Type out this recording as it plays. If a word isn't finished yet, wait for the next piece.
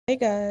Hey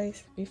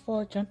guys,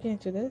 before jumping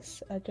into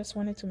this, I just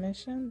wanted to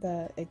mention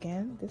that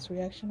again, this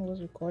reaction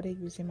was recorded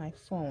using my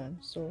phone,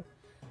 so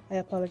I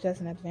apologize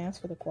in advance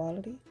for the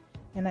quality,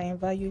 and I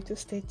invite you to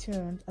stay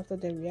tuned after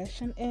the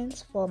reaction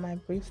ends for my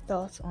brief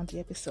thoughts on the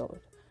episode.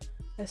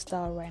 Let's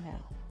start right now.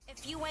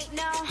 If you ain't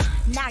know,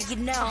 now you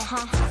know,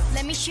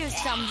 Let me shoot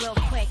some real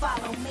quick.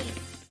 Follow me.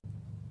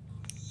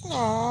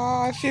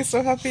 Aww, she's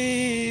so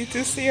happy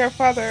to see her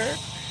father.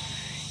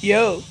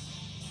 Yo.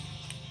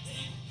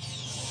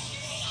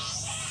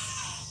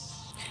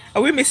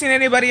 Are we missing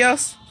anybody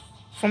else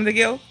from the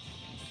guild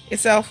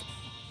itself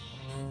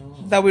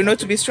that we know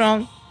to be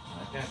strong?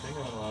 I can't think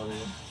of anybody.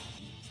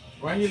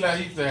 When he left,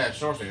 he used to have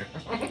short hair.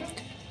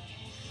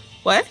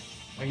 What?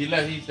 When he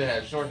left, he used to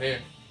have short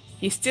hair.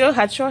 He still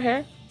had short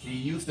hair? He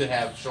used to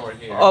have short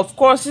hair. Of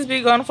course, he's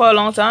been gone for a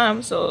long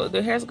time, so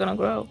the hair's gonna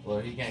grow. Well,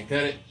 he can't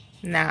cut it.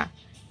 Nah,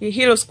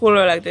 he looks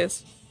cooler like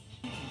this.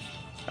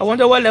 I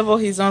wonder what level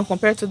he's on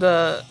compared to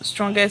the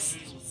strongest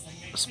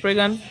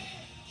Spriggan.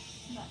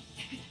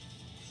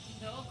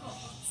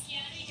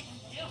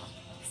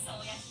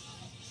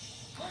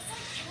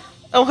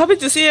 I'm happy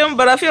to see him,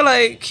 but I feel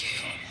like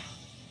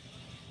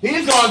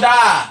he's gonna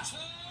die.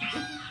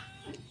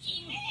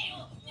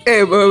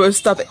 Hey, wait,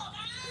 stop it.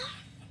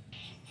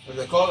 Is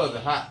it cold or is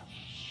it hot?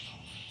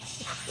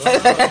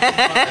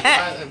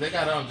 They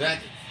got on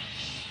jacket.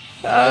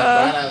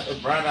 It's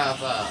bright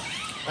outside.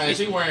 And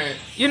she wearing.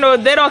 You know,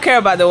 they don't care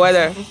about the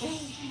weather.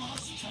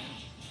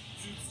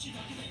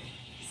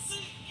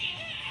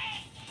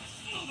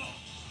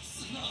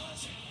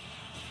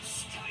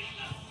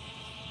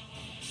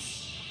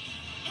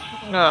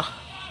 Ugh.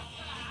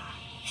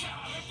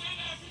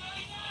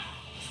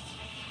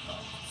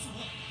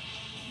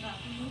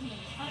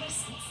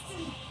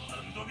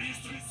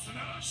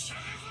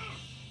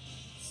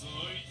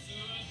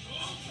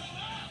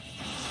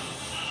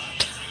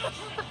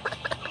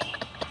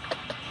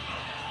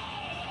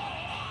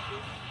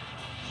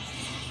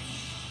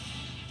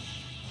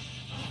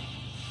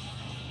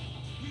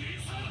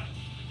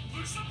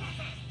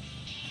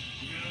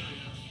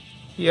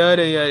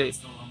 Yada yada.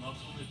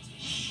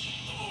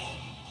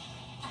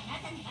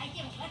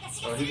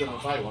 Oh, he's gonna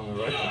fight women,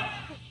 right?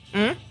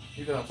 Hmm?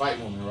 He's gonna fight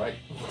women, right?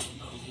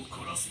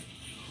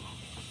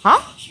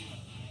 Huh?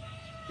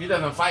 He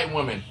doesn't fight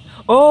women.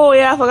 Oh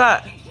yeah, I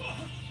forgot.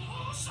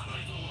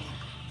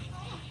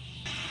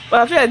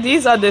 But I feel like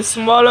these are the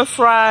smaller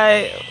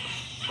fries.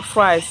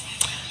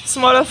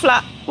 Smaller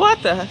flat.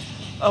 What the?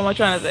 Oh, am I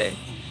trying to say?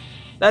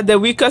 That the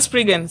weaker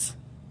Spriggans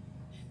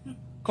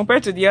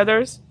compared to the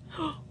others.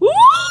 Woo!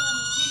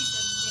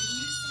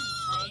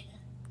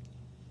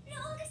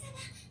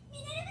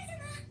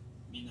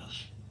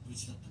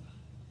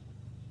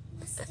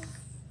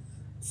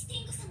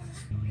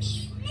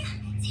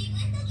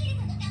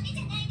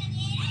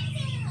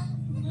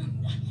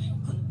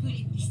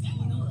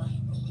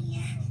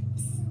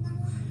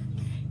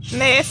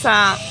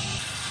 Nessa.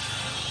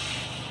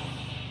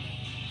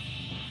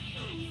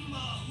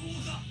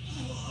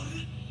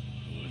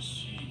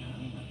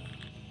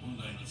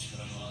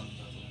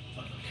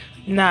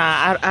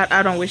 Nah,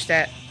 I don't wish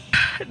that.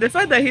 The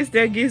fact that he's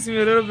there gives me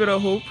a little bit of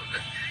hope.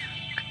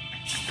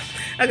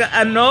 Like,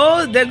 I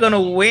know they're gonna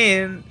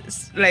win.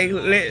 Like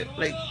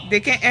they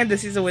can't end the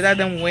season without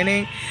them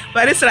winning.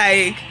 But it's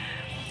like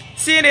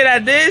seeing it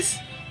at this,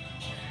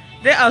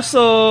 they are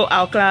so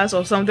outclassed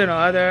or something or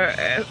other.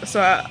 So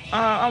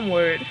I'm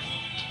worried.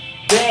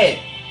 Dead.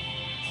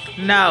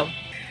 Now,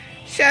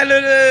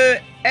 Shalulu,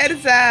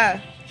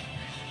 Elsa.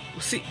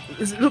 See,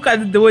 look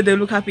at the way they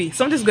look happy.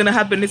 Something's gonna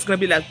happen. It's gonna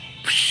be like,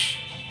 psh.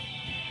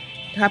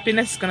 The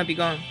happiness is gonna be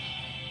gone.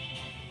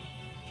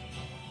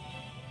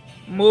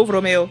 Move,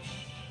 Romeo.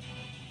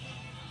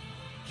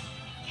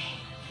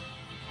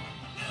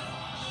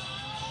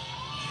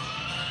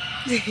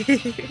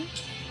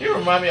 He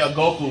remind me of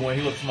Goku when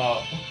he was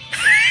small.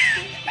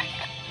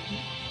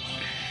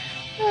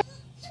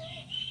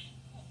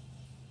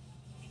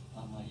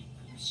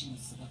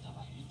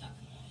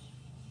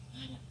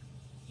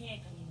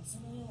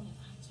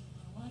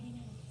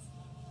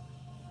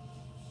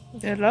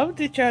 They loved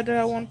each other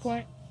at one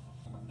point.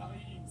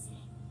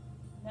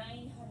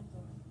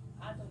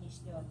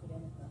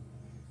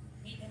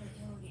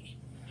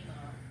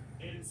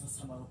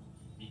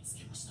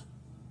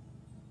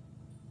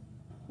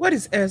 What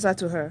is Elsa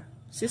to her?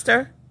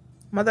 Sister?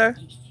 Mother?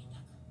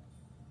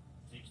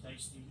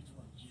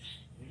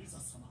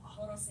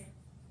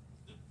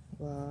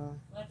 Wow.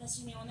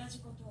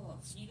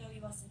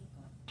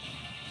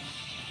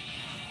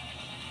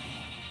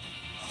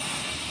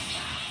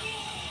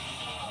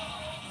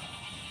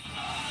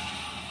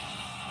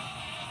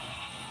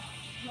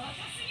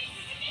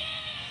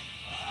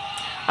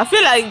 I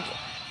feel like,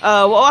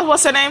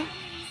 what's her name?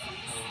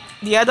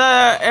 The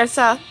other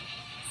Elsa?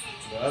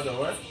 The other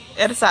what?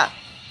 Elsa.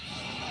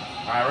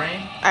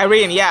 Irene?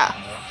 Irene, yeah.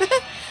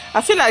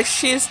 I feel like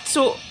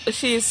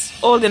she's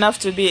old enough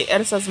to be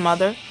Elsa's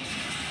mother.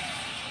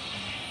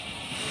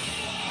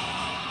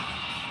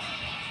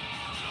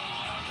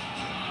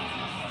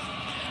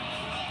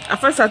 At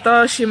first I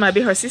thought she might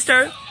be her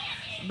sister,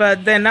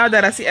 But then now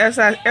that I see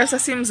Elsa, Elsa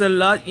seems a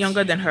lot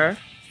younger than her.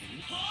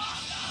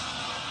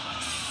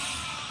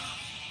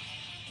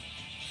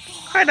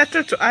 How that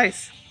turn to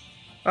ice?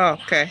 Oh,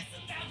 okay.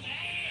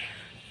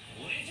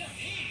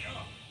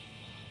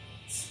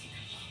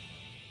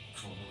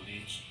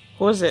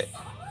 Who is it?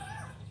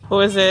 Who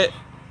is it?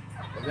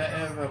 Is that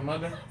Elsa's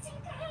mother?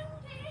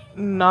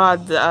 No,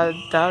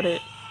 I doubt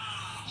it.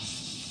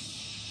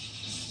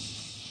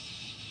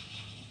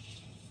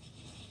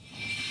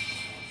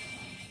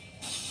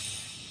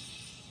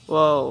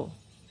 Whoa.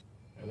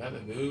 Is that the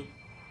dude?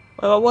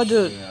 What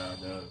dude? Yeah,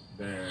 the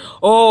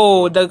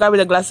Oh, the guy with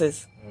the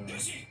glasses.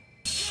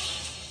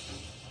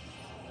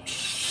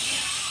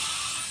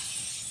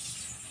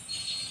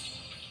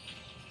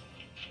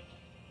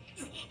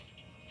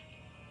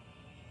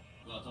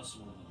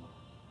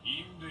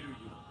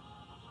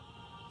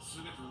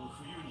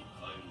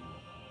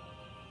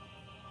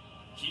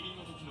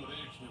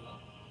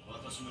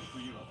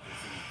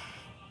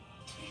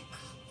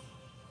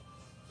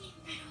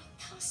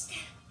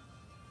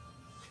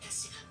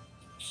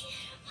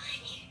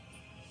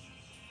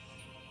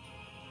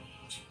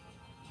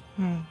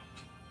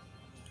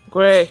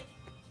 Great.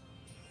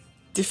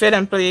 Defeat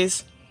him,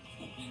 please.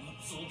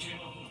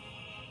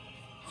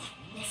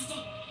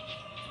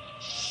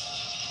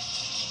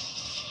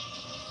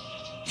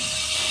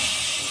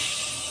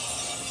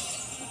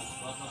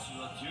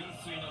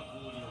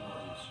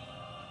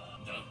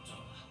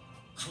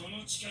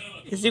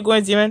 Is he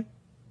going demon?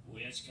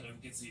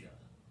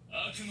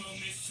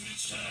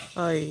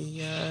 Ay,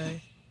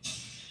 ay.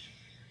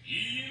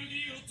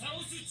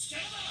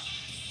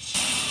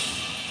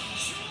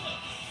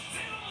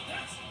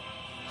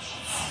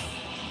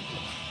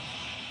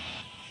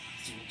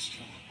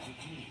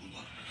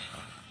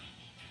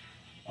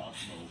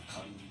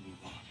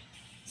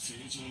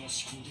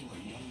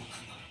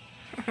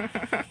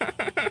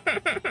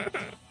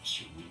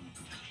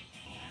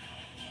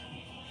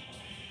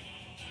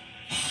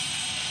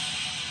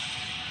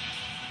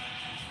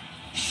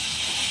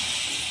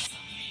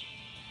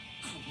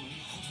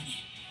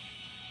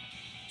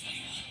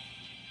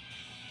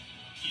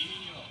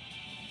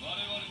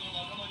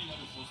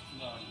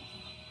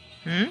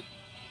 Hmm?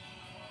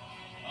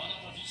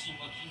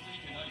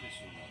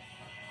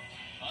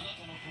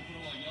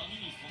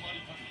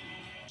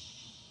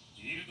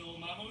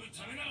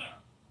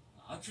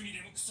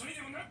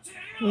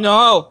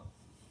 No.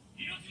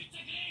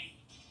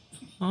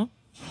 Huh?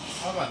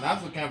 How about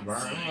Natsu can't burn?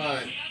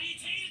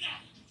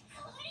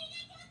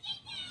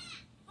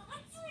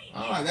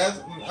 I'm like, that's.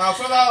 I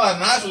feel like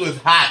Natsu is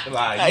hot.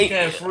 Like, you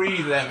can't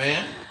freeze that,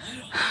 man.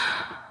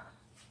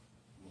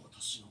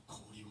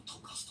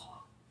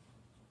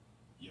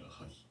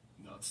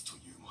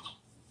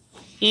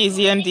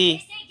 Easy and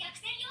D.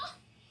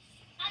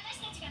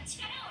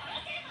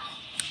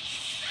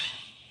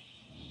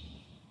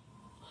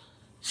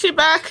 She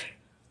back.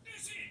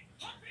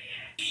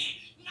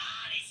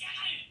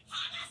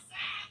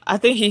 I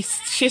think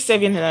she's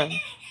saving them.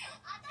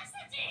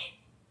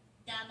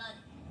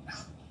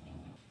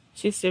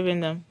 She's saving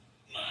them.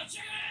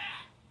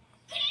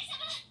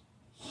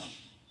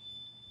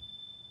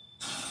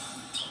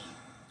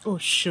 Oh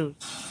shoot.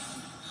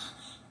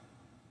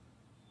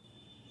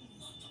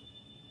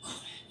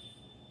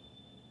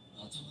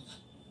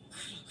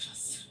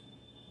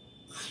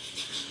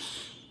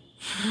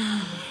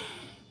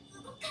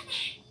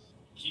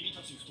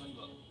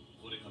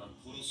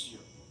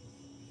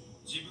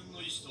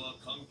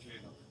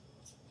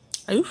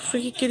 Are you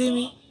freaking kidding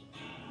me?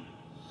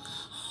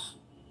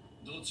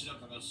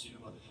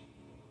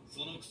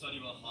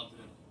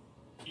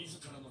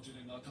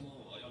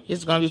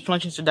 He's gonna be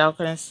plunging to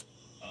darkness.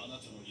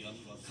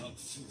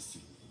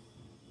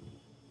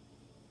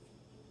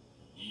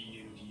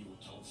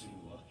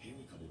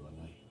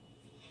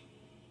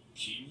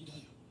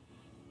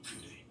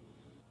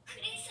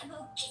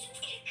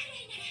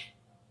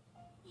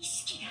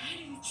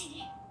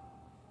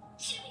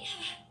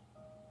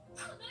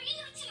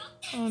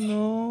 Oh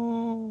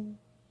no.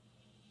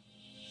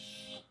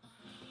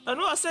 I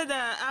know I said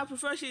that I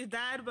prefer she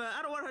died, but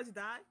I don't want her to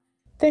die.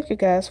 Thank you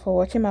guys for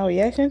watching my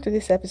reaction to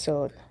this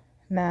episode.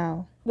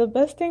 Now, the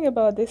best thing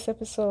about this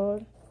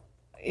episode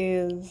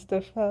is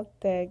the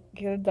fact that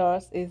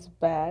Gildas is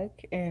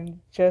back, and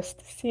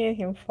just seeing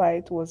him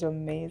fight was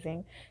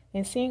amazing.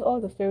 And seeing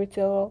all the Fairy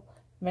Tail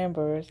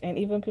members and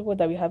even people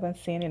that we haven't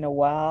seen in a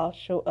while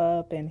show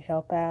up and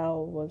help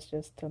out was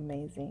just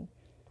amazing.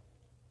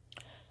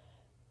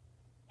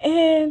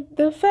 And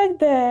the fact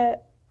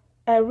that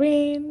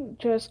Irene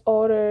just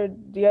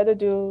ordered the other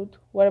dude,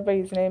 whatever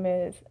his name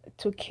is,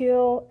 to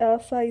kill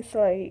Elsa is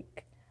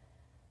like,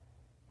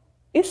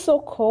 it's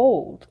so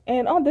cold.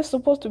 And aren't they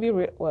supposed to be,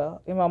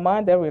 well, in my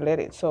mind, they're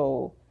related.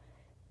 So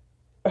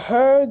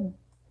her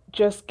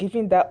just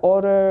giving that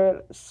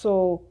order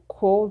so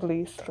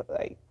coldly,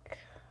 like,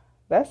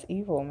 that's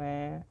evil,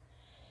 man.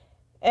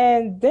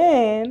 And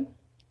then,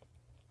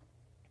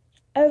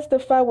 as the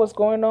fight was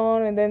going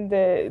on, and then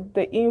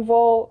the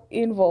evil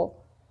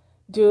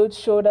dude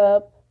showed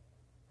up,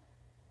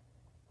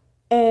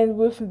 And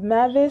with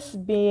Mavis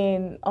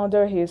being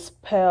under his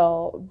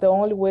spell, the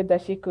only way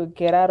that she could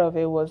get out of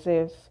it was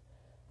if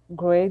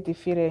Gray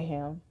defeated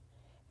him.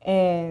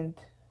 And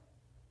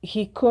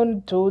he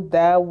couldn't do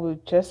that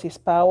with just his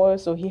power,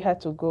 so he had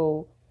to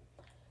go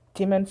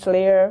Demon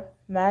Slayer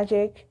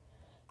magic.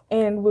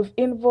 And with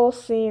Invo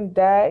seeing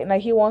that,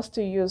 like he wants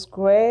to use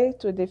Gray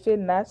to defeat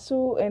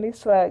Natsu, and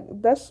it's like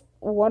that's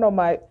one of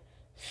my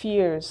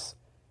fears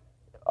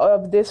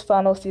of this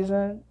final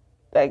season,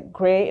 like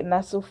Gray and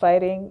Natsu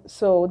fighting.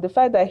 So the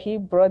fact that he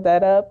brought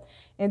that up,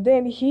 and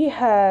then he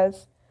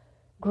has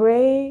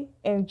Gray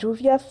and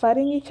Juvia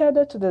fighting each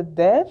other to the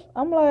death.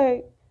 I'm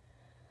like,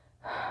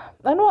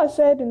 I know I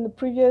said in the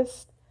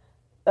previous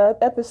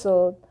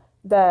episode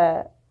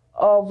that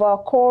of our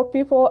core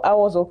people, I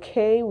was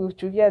okay with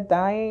Juvia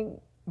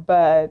dying,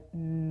 but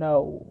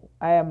no,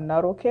 I am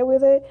not okay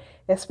with it,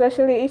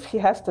 especially if she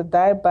has to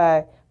die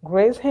by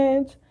Gray's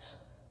hands.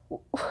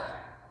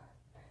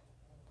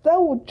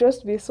 That would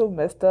just be so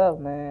messed up,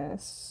 man.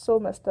 So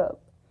messed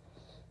up.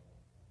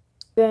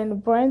 Then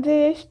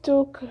Brandish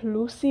took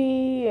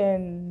Lucy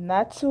and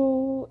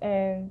Natsu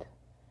and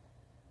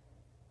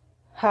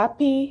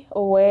Happy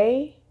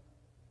away.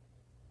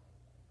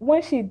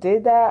 When she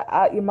did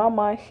that, in my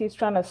mind, she's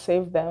trying to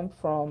save them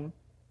from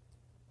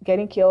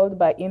getting killed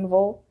by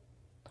Invo.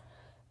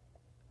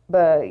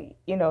 But,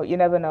 you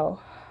never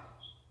know.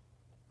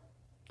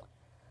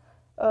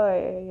 Oh,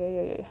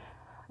 yeah.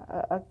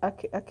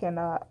 I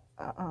cannot,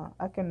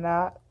 I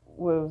cannot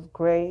with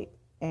Gray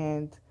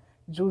and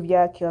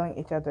Juvia killing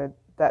each other.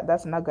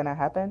 That's not gonna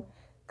happen.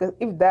 Because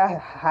if that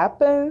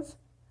happens,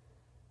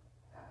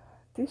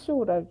 this show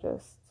would have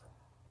just,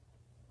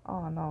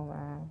 oh no,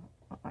 man.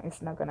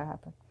 It's not gonna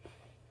happen.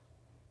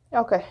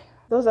 Okay,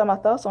 those are my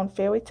thoughts on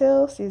Fairy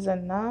Tail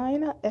Season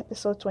 9,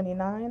 Episode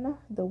 29,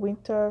 The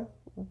Winter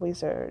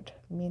Wizard,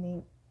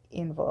 meaning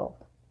Invo.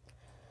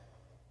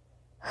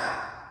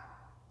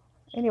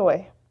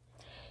 Anyway,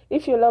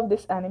 if you love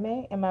this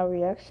anime and my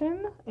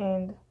reaction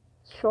and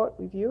short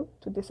review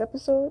to this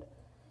episode,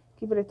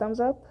 give it a thumbs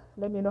up.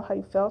 Let me know how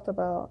you felt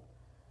about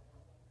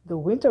The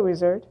Winter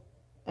Wizard.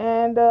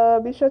 And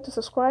be sure to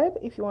subscribe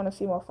if you want to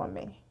see more from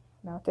me.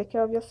 Now take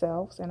care of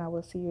yourselves, and I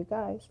will see you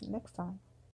guys next time.